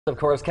Of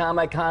course,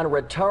 Comic-Con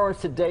returns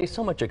today.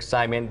 So much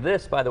excitement.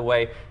 This, by the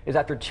way, is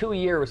after 2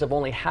 years of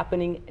only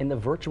happening in the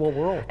virtual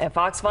world. And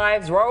Fox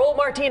 5's Raul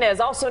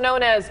Martinez, also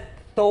known as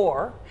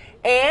Thor,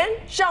 and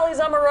Shelley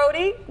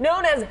Zamarodi,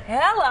 known as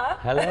Hella.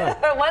 Hello.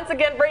 Once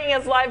again, bringing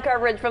us live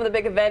coverage from the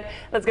big event.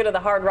 Let's go to the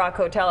Hard Rock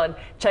Hotel and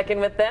check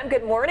in with them.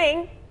 Good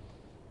morning.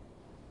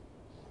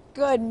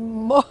 Good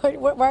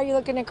morning. Why are you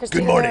looking at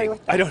Christina? Good morning.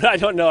 I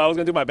don't know. I was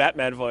going to do my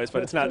Batman voice,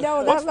 but it's not.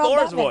 No, what's that's not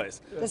Thor's Batman.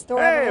 voice? Does Thor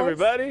Hey, have a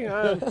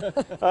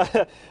voice?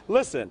 everybody.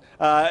 Listen,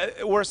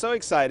 we're so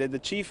excited. The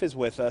Chief is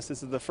with us.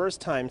 This is the first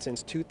time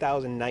since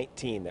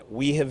 2019 that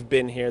we have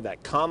been here,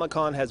 that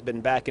Comic-Con has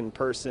been back in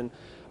person.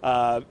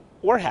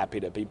 We're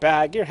happy to be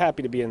back. You're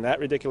happy to be in that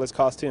ridiculous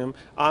costume.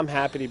 I'm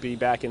happy to be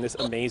back in this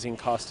amazing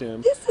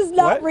costume. This is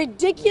not What?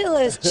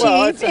 ridiculous, Chief.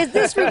 Well, Is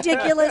this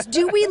ridiculous?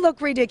 Do we look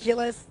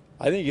ridiculous?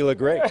 I think you look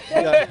great.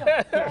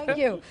 Thank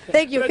you.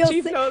 Thank you. The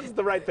Chief knows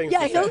the right things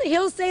Yeah, to say.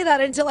 he'll say that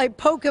until I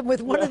poke him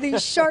with one of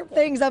these sharp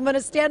things. I'm going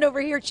to stand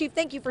over here. Chief,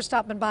 thank you for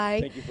stopping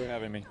by. Thank you for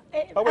having me.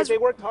 Oh, wait, they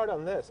worked hard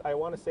on this. I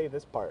want to say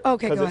this part.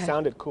 Okay, go because it ahead.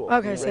 sounded cool.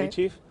 Okay, You say ready, it.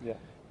 Chief? Yeah.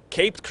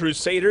 Caped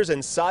crusaders and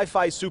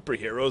sci-fi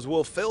superheroes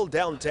will fill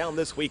downtown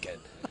this weekend.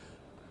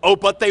 Oh,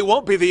 but they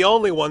won't be the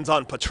only ones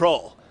on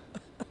patrol.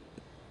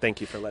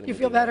 Thank you for letting me You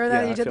feel do that. better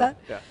that Yeah, you I did feel- that?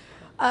 Yeah.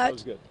 That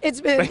was good.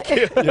 It's been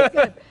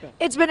good.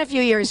 It's been a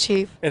few years,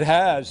 Chief. It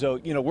has.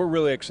 So, we're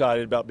really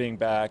excited about being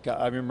back.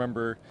 I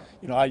remember,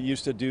 I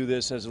used to do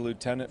this as a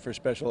lieutenant for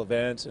special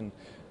events, and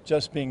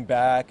just being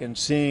back and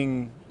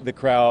seeing the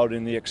crowd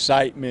and the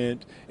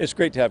excitement. It's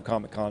great to have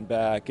Comic-Con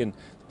back, and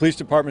the police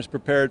department's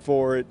prepared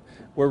for it.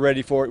 We're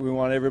ready for it. We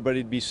want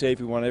everybody to be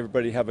safe. We want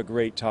everybody to have a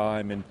great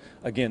time. And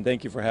again,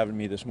 thank you for having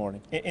me this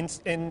morning.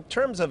 In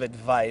terms of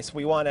advice,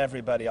 we want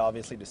everybody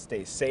obviously to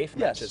stay safe,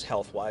 not Yes. just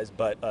health-wise,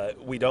 but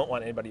we don't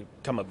want anybody to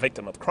become a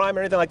victim of crime or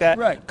anything like that.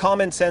 Right.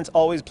 Common sense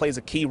always plays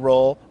a key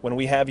role when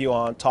we have you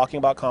on talking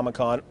about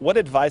Comic-Con. What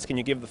advice can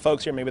you give the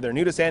folks here? Maybe they're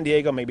new to San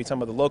Diego, maybe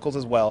some of the locals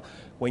as well,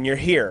 when you're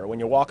here, when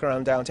you're walking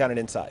around downtown and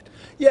inside?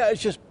 Yeah,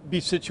 it's just be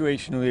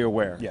situationally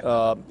aware.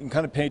 Yeah. And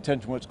kind of pay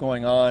attention to what's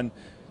going on.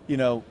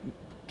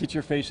 Get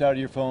your face out of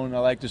your phone. I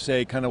like to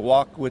say, kind of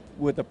walk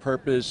with a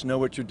purpose, know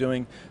what you're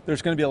doing.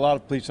 There's going to be a lot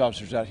of police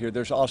officers out here.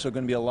 There's also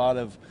going to be a lot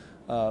of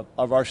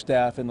our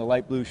staff in the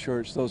light blue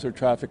shirts. Those are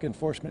traffic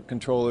enforcement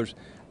controllers.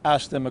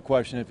 Ask them a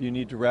question if you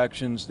need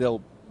directions.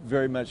 They'll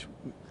very much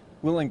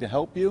willing to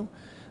help you.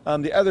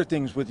 The other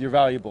things with your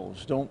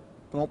valuables, don't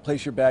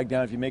place your bag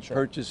down if you make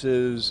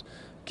purchases.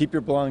 Keep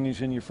your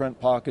belongings in your front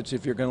pockets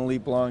if you're going to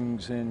leave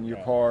belongings in your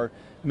car.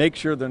 Make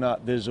sure they're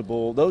not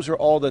visible. Those are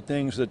all the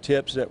things, the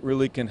tips that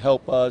really can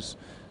help us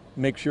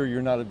make sure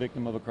you're not a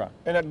victim of a crime.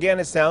 And again,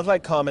 it sounds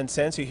like common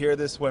sense. You hear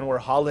this when we're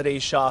holiday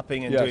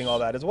shopping and Yes. doing all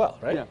that as well,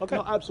 right? Yeah. Okay.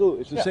 No,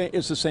 absolutely.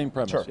 It's the same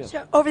premise. Sure. Yes.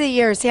 So over the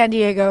years, San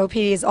Diego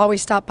PD has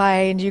always stopped by,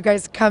 and you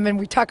guys come and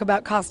we talk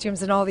about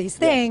costumes and all these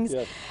things.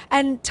 yes.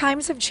 And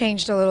times have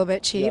changed a little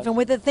bit, Chief. Yes. And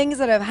with the things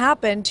that have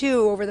happened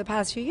too over the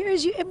past few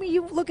years,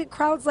 you look at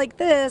crowds like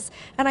this,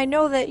 and I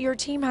know that your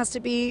team has to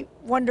be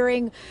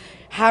wondering,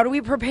 how do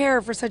we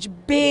prepare for such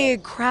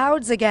big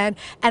crowds again?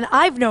 And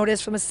I've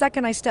noticed from the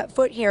second I step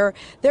foot here,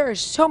 there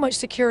is so much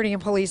security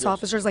and police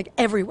officers like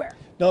everywhere.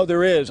 No,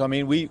 there is. I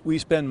mean, we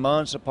spend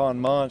months upon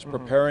months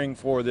preparing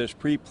for this,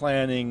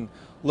 pre-planning,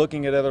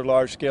 looking at other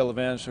large-scale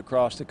events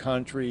across the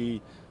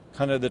country,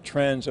 kind of the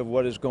trends of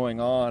what is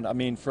going on. I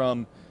mean,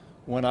 from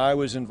when I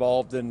was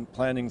involved in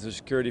planning the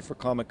security for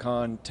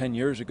Comic-Con 10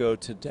 years ago,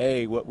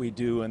 today, what we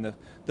do and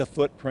the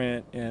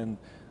footprint and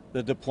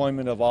the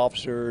deployment of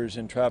officers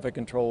and traffic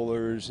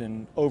controllers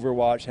and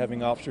Overwatch,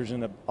 having officers in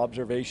the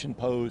observation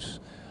posts,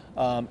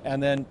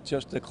 and then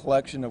just the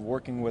collection of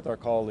working with our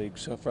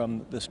colleagues. So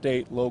from the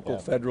state, local,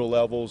 federal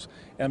levels,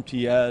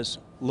 MTS,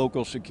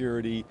 local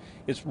security,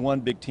 it's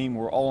one big team.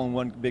 We're all in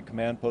one big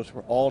command post.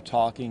 We're all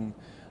talking,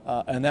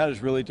 and that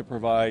is really to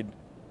provide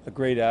a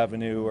great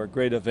avenue or a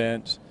great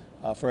event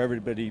for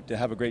everybody to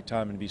have a great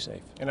time and be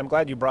safe. And I'm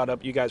glad you brought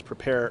up you guys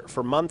prepare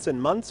for months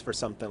and months for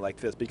something like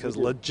this, because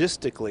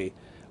logistically,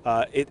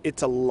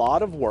 it's a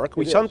lot of work.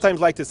 We sometimes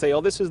like to say,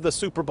 oh, this is the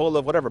Super Bowl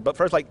of whatever, but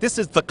first, this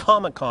is the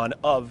Comic-Con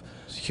of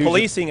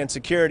policing and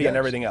security and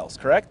everything else,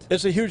 correct?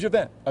 It's a huge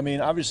event. I mean,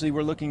 obviously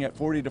we're looking at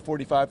 40 to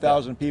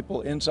 45,000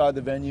 people inside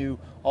the venue,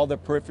 all the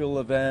peripheral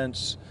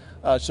events.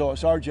 So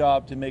it's our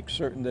job to make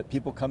certain that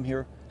people come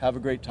here, have a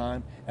great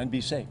time, and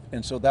be safe.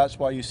 And so that's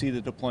why you see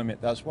the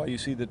deployment. That's why you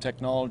see the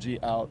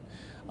technology out,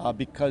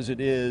 because it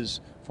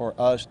is for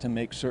us to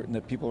make certain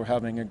that people are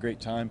having a great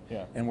time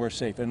and we're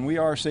safe. And we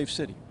are a safe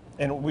city.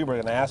 And we were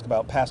going to ask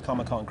about past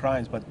Comic-Con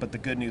crimes, but the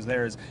good news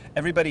there is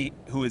everybody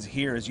who is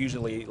here is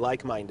usually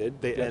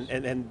like-minded,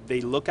 and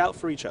they look out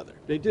for each other.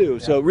 They do.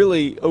 So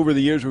really, over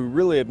the years, we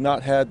really have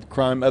not had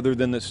crime other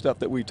than the stuff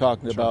that we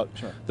talked about,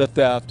 the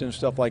theft and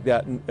stuff like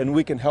that. And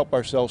we can help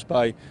ourselves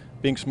by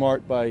being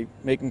smart, by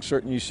making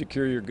certain you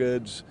secure your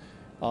goods,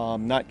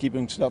 not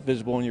keeping stuff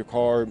visible in your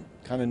car,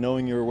 kind of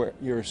knowing your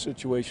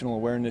situational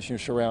awareness, your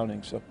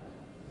surroundings. So.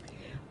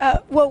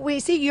 Well, we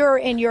see you're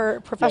in your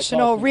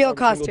professional costume real every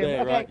single costume. day,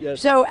 Okay. right?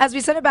 Yes. So as we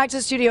send it back to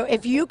the studio,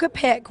 if you could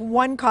pick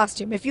one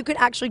costume, if you could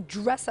actually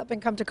dress up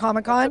and come to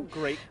Comic-Con.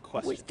 Great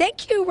question.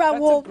 Thank you,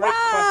 Raul. great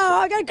Wow,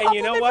 I got a question. And compliment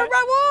you know what?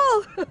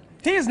 for Raul.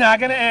 He's not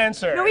going to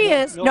answer. No, he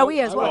is. No, he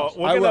is. I Watch.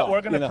 will.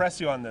 We're gonna You know.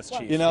 press you on this,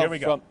 Chief. You know, Here we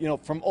go.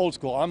 from old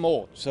school. I'm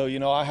old, so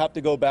I have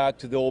to go back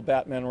to the old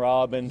Batman,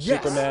 Robin,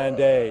 Yes. Superman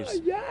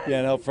days.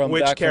 From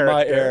Which back from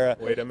my character? era.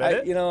 Wait a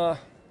minute.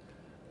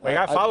 We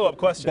got I- follow-up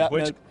questions.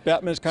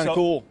 Batman's kind of So-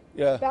 cool.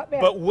 Yeah.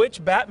 Batman. But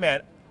which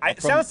Batman? It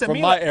sounds to from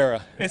me my like,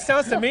 era. It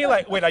sounds to me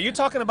like, wait, are you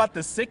talking about the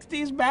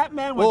 60s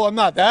Batman? Well, I'm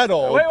not that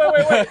old. Wait.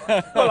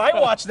 Well, I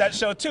watched that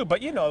show too,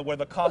 but where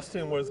the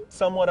costume was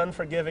somewhat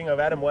unforgiving of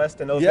Adam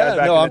West and those guys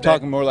back in the I'm day.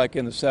 talking more like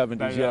in the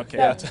 70s. Yeah. Okay.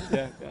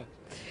 Yeah.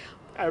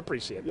 I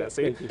appreciate that.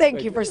 See?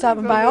 Thank you for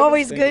stopping by.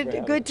 Always Thank you for good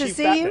having good to Chief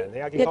see Batman. you.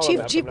 Yeah, I can call him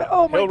that Chief. from now.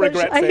 Oh my He'll gosh,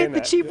 regret I hit saying the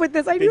that. Chief with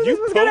this. I Did knew you this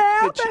was going to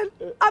poke the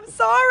happen. I'm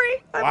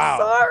sorry. I'm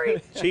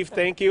sorry. Chief,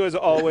 thank you as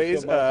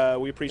always.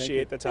 We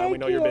appreciate the time. We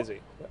Thank know you're you.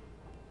 busy.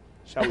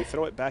 Shall we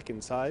throw it back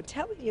inside? I'm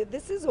telling you,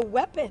 this is a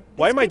weapon.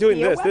 Why This am I could doing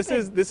be a this?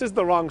 weapon. This is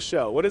the wrong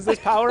show. What is this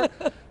power?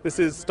 This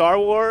is Star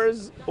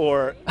Wars,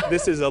 or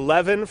this is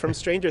 11 from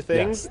Stranger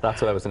Things. Yes,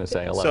 that's what I was going to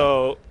say. 11.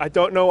 So I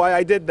don't know why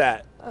I did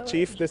that,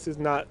 Chief. This is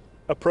not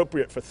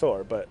appropriate for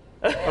Thor. But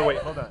oh wait,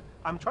 hold on.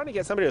 I'm trying to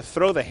get somebody to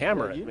throw the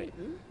hammer at me.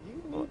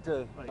 You need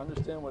to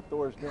understand what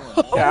Thor's doing.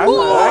 Yeah, I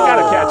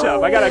gotta catch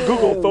up. I gotta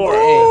Google Thor.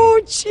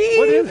 Oh, Chief.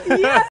 What is-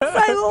 Yes,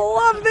 I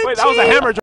love the Wait, that was a Chief. hammer.